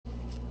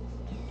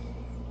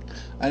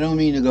I don't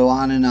mean to go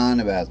on and on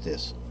about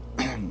this,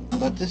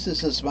 but this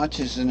is as much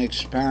as an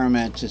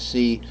experiment to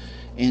see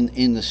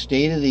in the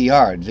state of the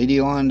art,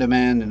 video on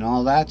demand and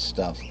all that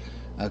stuff,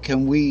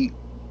 can we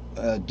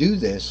do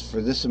this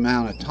for this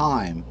amount of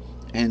time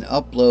and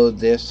upload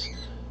this,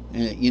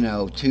 you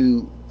know,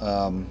 to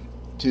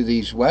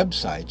these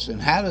websites,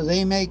 and how do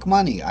they make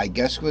money? I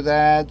guess with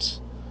ads,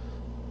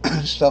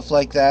 stuff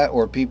like that,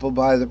 or people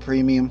buy the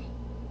premium.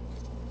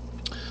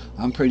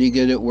 I'm pretty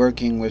good at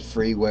working with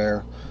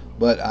freeware,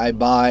 but I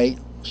buy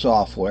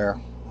software.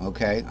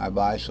 Okay, I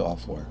buy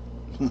software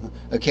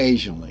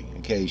occasionally.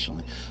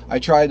 I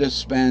try to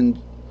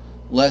spend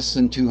less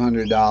than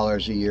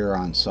 $200 a year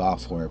on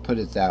software, put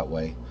it that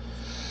way.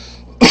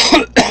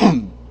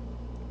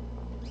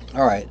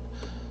 All right,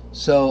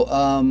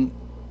 so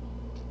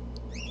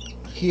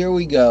here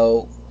we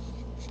go.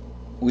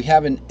 We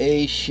have an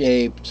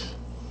A-shaped,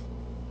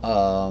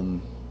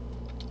 and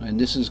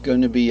this is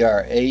going to be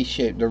our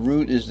A-shape. The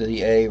root is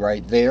the A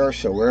right there,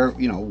 so where,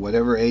 you know,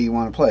 whatever A you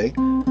want to play.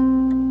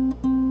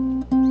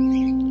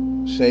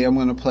 Say I'm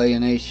going to play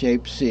an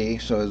A-shaped C,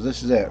 so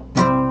this is it.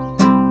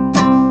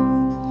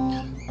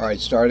 Alright,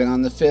 starting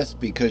on the 5th,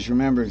 because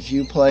remember, if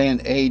you play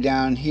an A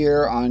down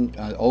here on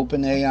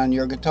open A on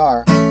your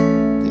guitar,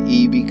 the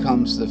E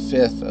becomes the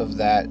 5th of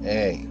that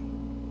A.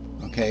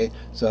 Okay,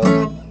 so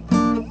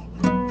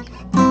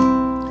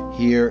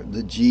here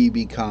the G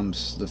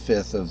becomes the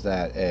 5th of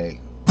that A,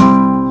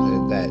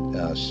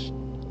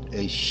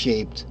 a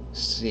shaped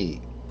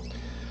C.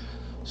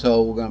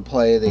 So we're going to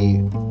play the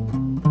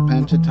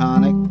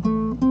pentatonic.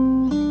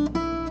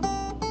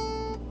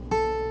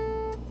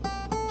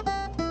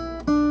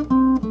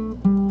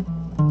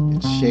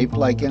 It's shaped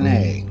like an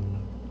A.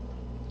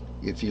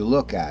 If you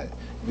look at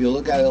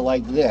it,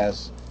 like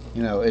this,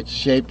 you know, it's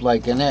shaped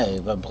like an A.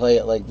 If I play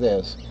it like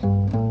this,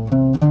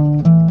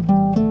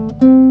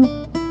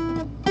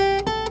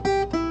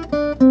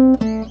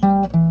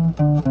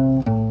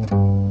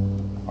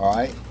 all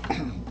right,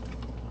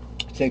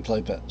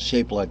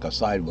 shaped like a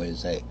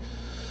sideways A.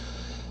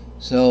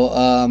 So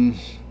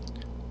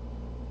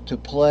to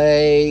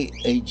play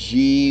a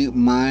G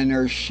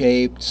minor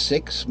shaped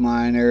 6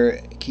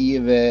 minor, key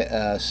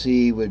of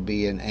C would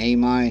be an A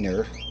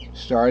minor.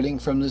 Starting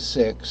from the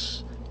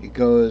 6, it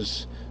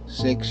goes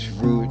 6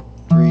 root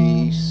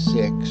 3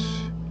 6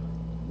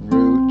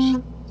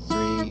 root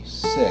 3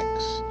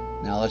 6.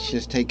 Now let's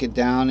just take it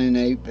down in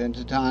a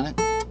pentatonic.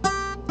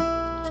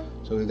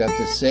 So we've got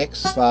the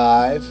 6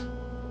 5.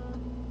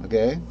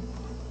 Okay,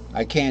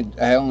 I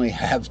only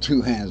have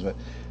 2 hands, but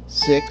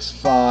 6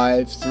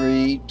 5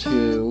 3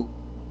 2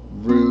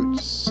 root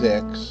 6.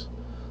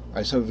 All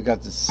right, so we've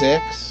got the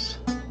 6,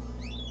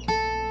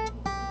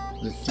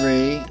 the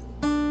 3,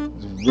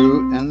 the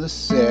root and the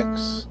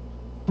 6,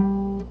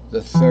 the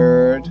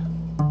 3rd,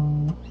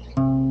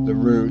 the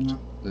root,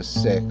 the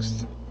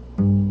 6th.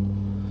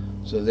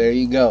 So there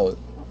you go.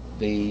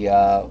 The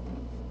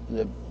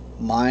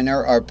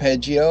minor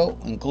arpeggio,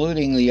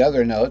 including the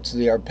other notes,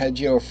 the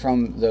arpeggio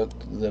from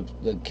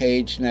the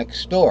cage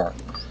next door.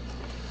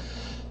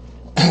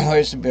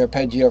 Where's the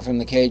arpeggio from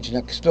the cage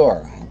next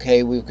door?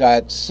 Okay, we've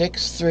got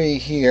 6 3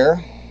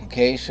 here.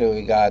 Okay, so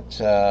we got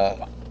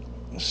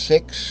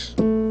 6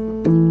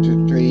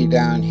 to 3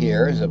 down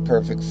here is a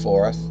perfect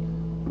 4th.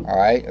 All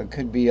right, it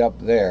could be up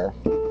there.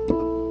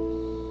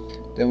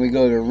 Then we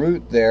go to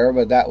root there,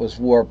 but that was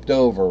warped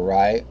over,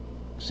 right?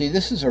 See,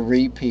 this is a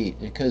repeat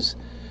because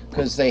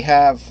they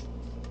have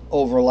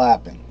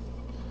overlapping.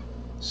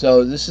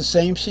 So this is the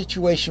same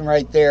situation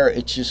right there.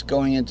 It's just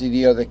going into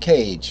the other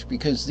cage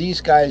because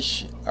these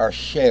guys are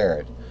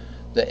shared.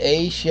 The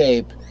A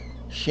shape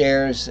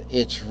shares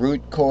its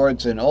root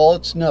chords and all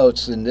its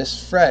notes in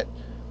this fret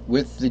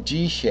with the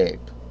G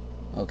shape.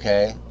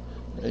 Okay,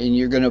 and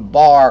you're going to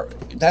bar.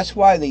 That's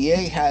why the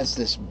A has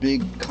this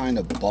big kind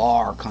of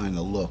bar kind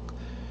of look.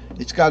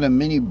 It's got a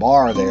mini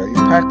bar there.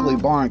 You're practically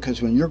barring,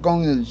 because when you're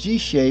going to the G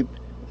shape,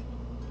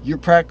 you're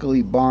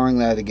practically barring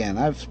that again.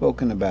 I've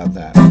spoken about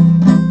that.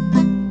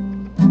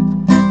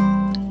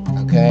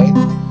 Okay,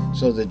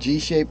 so the G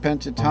shape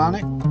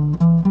pentatonic,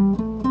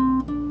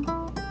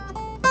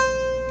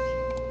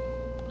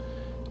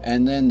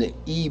 and then the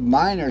E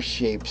minor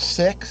shape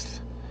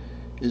 6th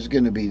is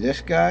going to be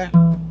this guy.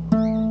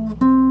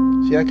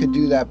 See, I could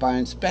do that by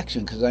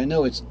inspection because I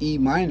know it's E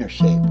minor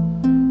shape,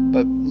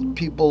 but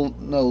people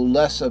know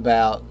less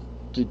about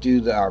to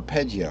do the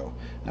arpeggio.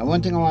 Now,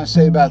 one thing I want to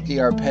say about the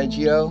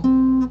arpeggio,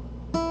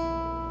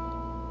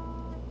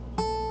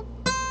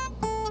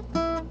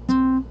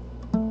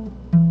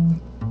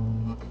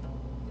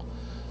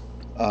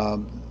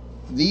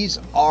 these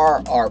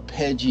are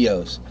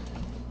arpeggios,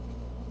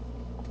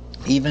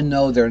 even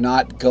though they're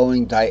not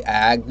going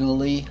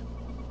diagonally.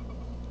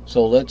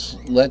 So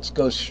let's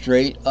go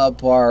straight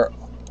up our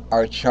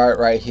chart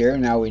right here.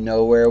 Now we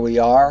know where we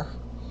are.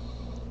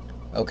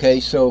 Okay,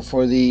 so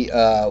for the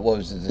what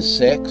was it, the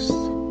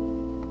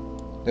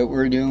 6th that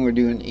we're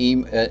doing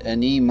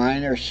an E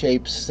minor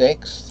shaped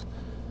 6th.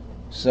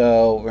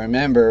 So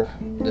remember,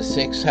 the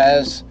 6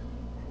 has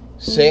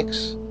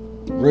 6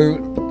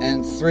 root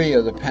and 3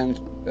 of the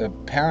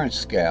parent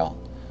scale.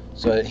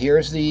 So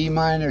here's the E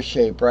minor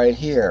shape right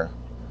here.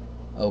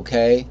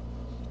 Okay,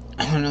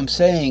 what I'm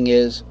saying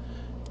is,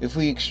 if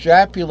we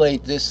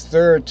extrapolate this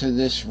third to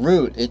this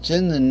root, it's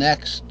in the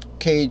next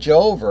cage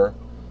over,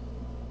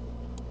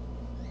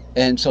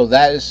 and so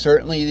that is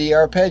certainly the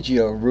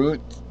arpeggio. Root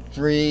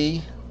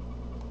 3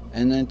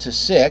 and then to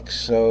 6,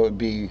 so it would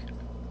be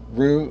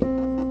root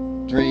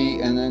 3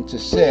 and then to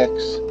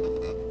 6.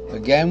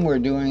 Again, we're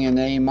doing an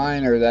A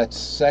minor.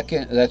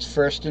 That's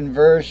first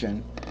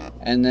inversion,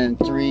 and then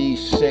 3,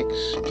 6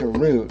 to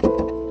root.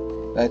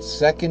 That's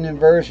second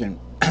inversion.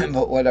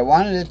 But what I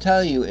wanted to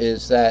tell you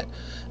is that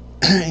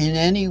in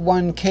any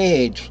one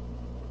cage,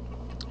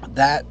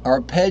 that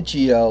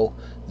arpeggio,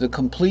 the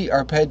complete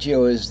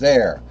arpeggio, is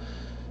there.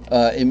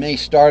 It may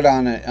start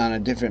on a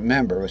different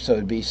member, so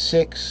it'd be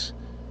 6,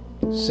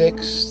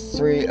 6,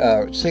 3,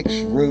 6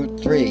 root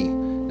 3.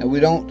 Now we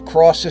don't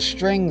cross a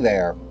string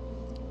there.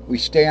 We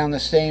stay on the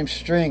same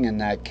string in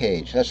that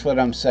cage. That's what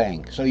I'm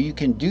saying. So you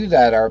can do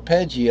that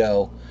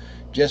arpeggio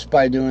just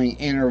by doing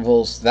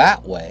intervals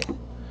that way.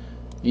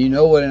 You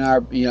know what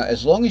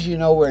as long as you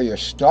know where you're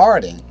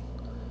starting.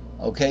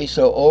 Okay,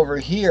 so over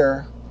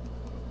here,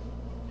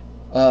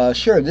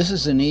 sure, this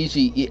is an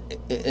easy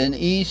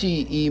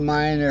E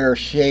minor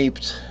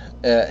shaped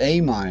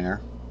A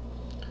minor,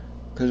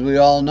 because we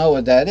all know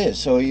what that is.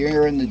 So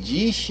you're in the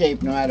G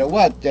shape no matter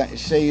what.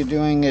 Say you're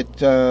doing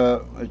it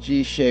a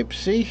G shaped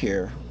C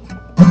here.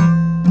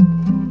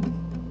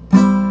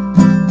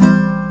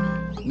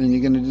 Then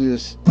you're going to do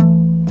this.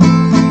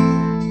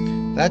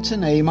 That's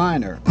an A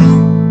minor.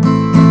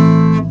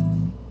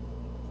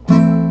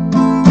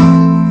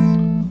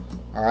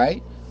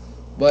 Alright?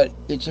 But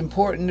it's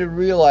important to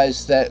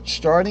realize that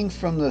starting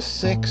from the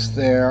 6th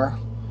there,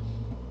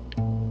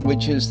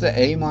 which is the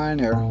A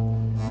minor,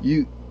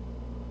 you're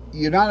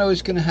not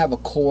always going to have a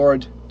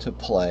chord to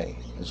play,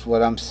 is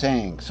what I'm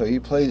saying. So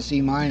you play this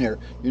E minor,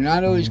 you're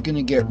not always going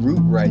to get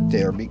root right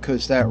there,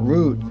 because that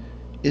root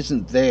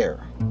isn't there.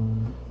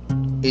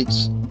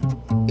 It's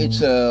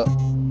a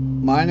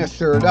minor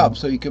third up,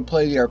 so you can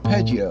play the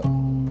arpeggio.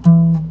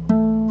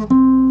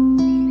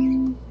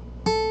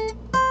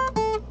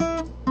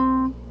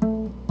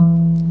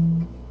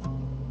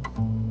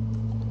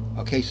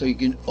 Okay, so you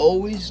can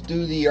always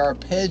do the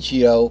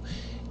arpeggio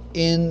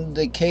in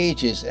the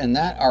cages, and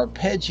that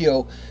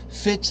arpeggio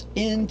fits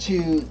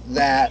into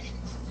that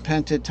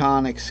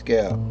pentatonic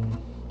scale.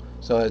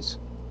 So it's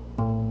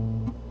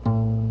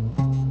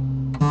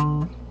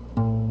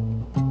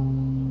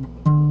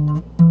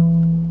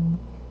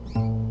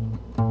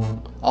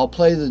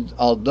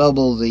I'll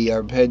double the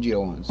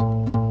arpeggio ones.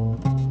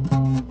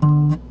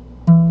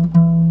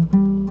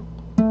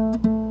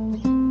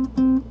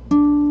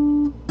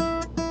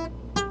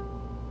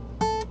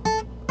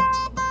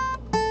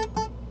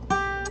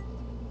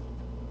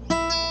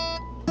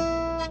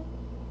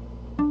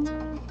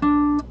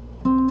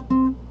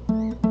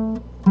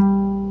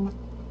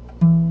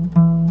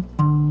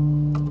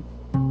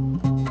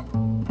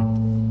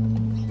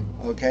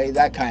 Okay,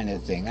 that kind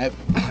of thing. That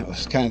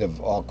was kind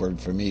of awkward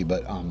for me,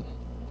 but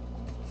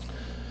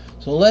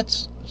so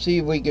let's see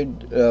if we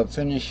could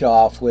finish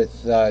off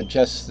with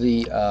just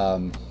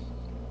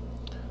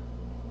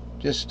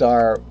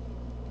our.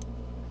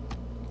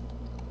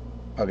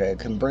 Okay, I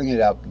can bring it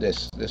up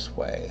this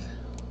way.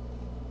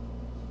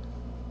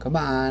 Come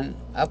on,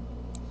 up.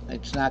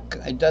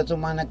 It doesn't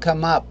want to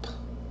come up.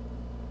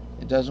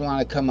 It doesn't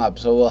want to come up,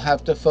 so we'll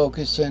have to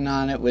focus in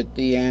on it with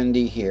the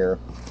Andy here.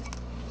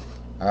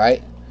 All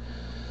right.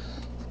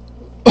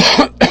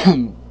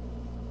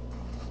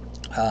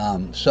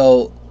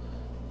 So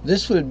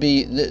this would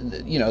be,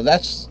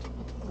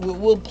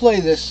 we'll play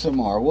this some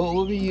more.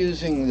 We'll be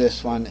using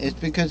this one. It's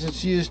because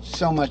it's used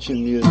so much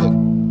in music.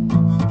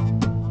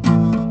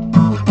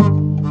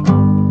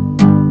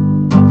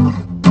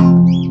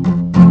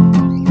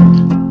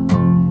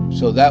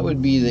 So that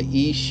would be the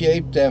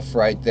E-shaped F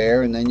right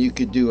there, and then you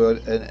could do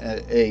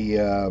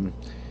a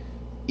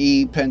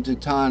E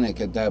pentatonic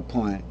at that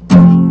point.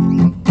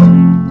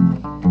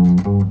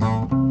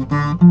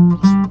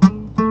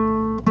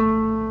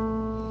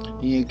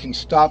 You can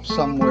stop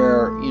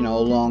somewhere,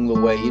 along the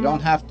way. You're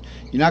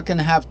not going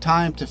to have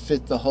time to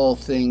fit the whole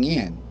thing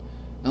in,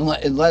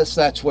 unless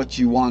that's what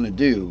you want to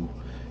do.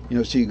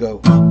 So you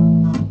go.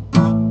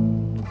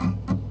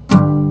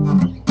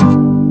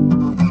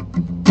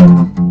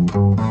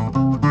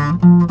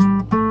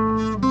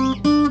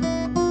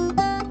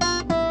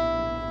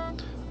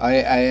 I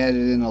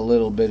added in a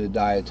little bit of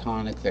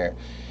diatonic there.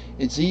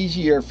 It's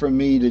easier for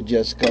me to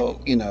just go,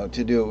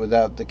 to do it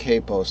without the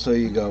capo. So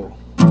you go.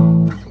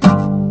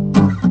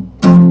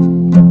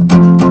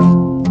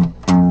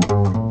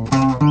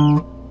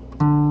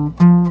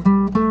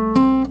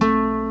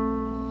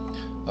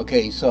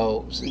 Okay,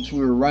 so since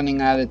we were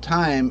running out of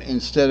time,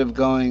 instead of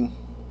doing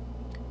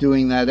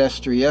that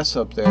S3S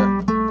up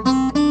there,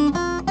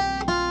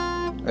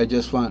 I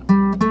just went.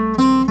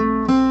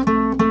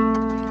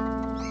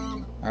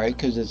 Alright,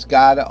 because it's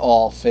got to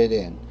all fit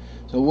in.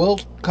 So we'll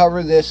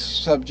cover this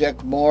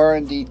subject more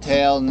in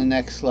detail in the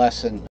next lesson.